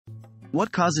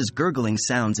What causes gurgling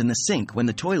sounds in the sink when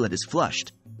the toilet is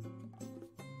flushed?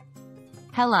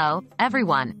 Hello,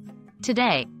 everyone.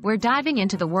 Today, we're diving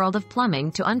into the world of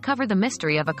plumbing to uncover the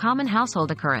mystery of a common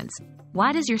household occurrence.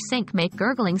 Why does your sink make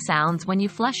gurgling sounds when you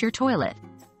flush your toilet?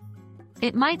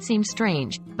 It might seem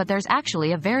strange, but there's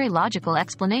actually a very logical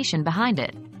explanation behind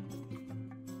it.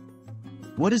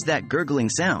 What is that gurgling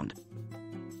sound?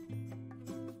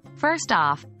 First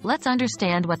off, let's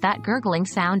understand what that gurgling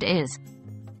sound is.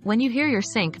 When you hear your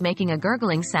sink making a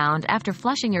gurgling sound after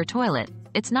flushing your toilet,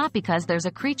 it's not because there's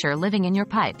a creature living in your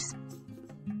pipes.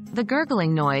 The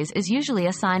gurgling noise is usually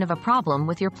a sign of a problem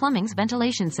with your plumbing's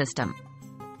ventilation system.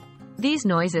 These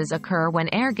noises occur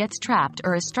when air gets trapped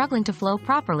or is struggling to flow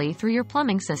properly through your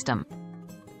plumbing system.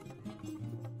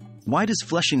 Why does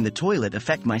flushing the toilet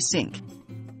affect my sink?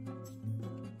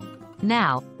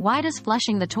 Now, why does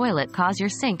flushing the toilet cause your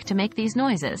sink to make these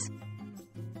noises?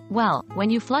 Well, when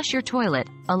you flush your toilet,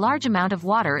 a large amount of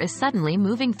water is suddenly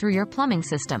moving through your plumbing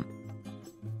system.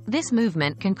 This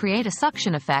movement can create a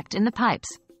suction effect in the pipes.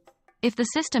 If the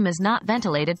system is not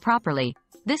ventilated properly,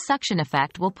 this suction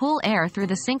effect will pull air through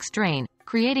the sink's drain,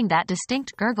 creating that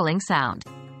distinct gurgling sound.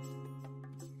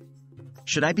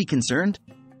 Should I be concerned?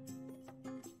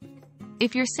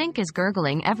 If your sink is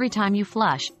gurgling every time you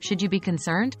flush, should you be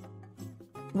concerned?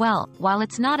 Well, while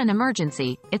it's not an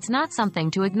emergency, it's not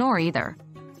something to ignore either.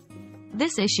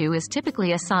 This issue is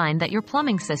typically a sign that your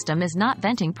plumbing system is not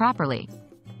venting properly.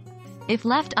 If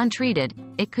left untreated,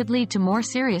 it could lead to more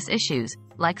serious issues,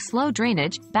 like slow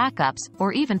drainage, backups,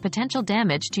 or even potential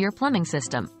damage to your plumbing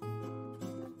system.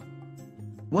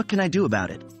 What can I do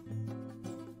about it?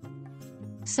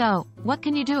 So, what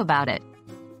can you do about it?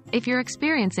 If you're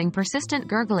experiencing persistent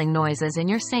gurgling noises in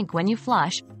your sink when you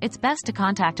flush, it's best to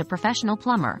contact a professional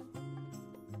plumber.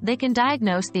 They can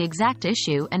diagnose the exact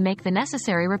issue and make the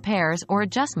necessary repairs or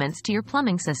adjustments to your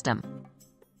plumbing system.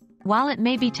 While it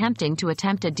may be tempting to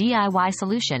attempt a DIY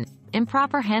solution,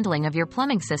 improper handling of your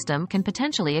plumbing system can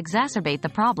potentially exacerbate the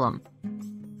problem.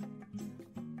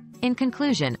 In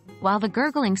conclusion, while the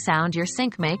gurgling sound your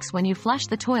sink makes when you flush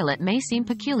the toilet may seem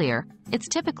peculiar, it's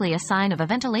typically a sign of a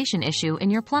ventilation issue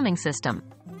in your plumbing system.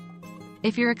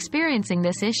 If you're experiencing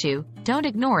this issue, don't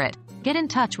ignore it. Get in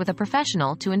touch with a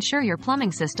professional to ensure your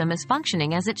plumbing system is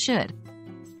functioning as it should.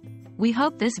 We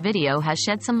hope this video has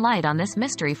shed some light on this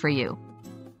mystery for you.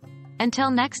 Until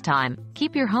next time,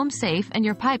 keep your home safe and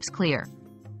your pipes clear.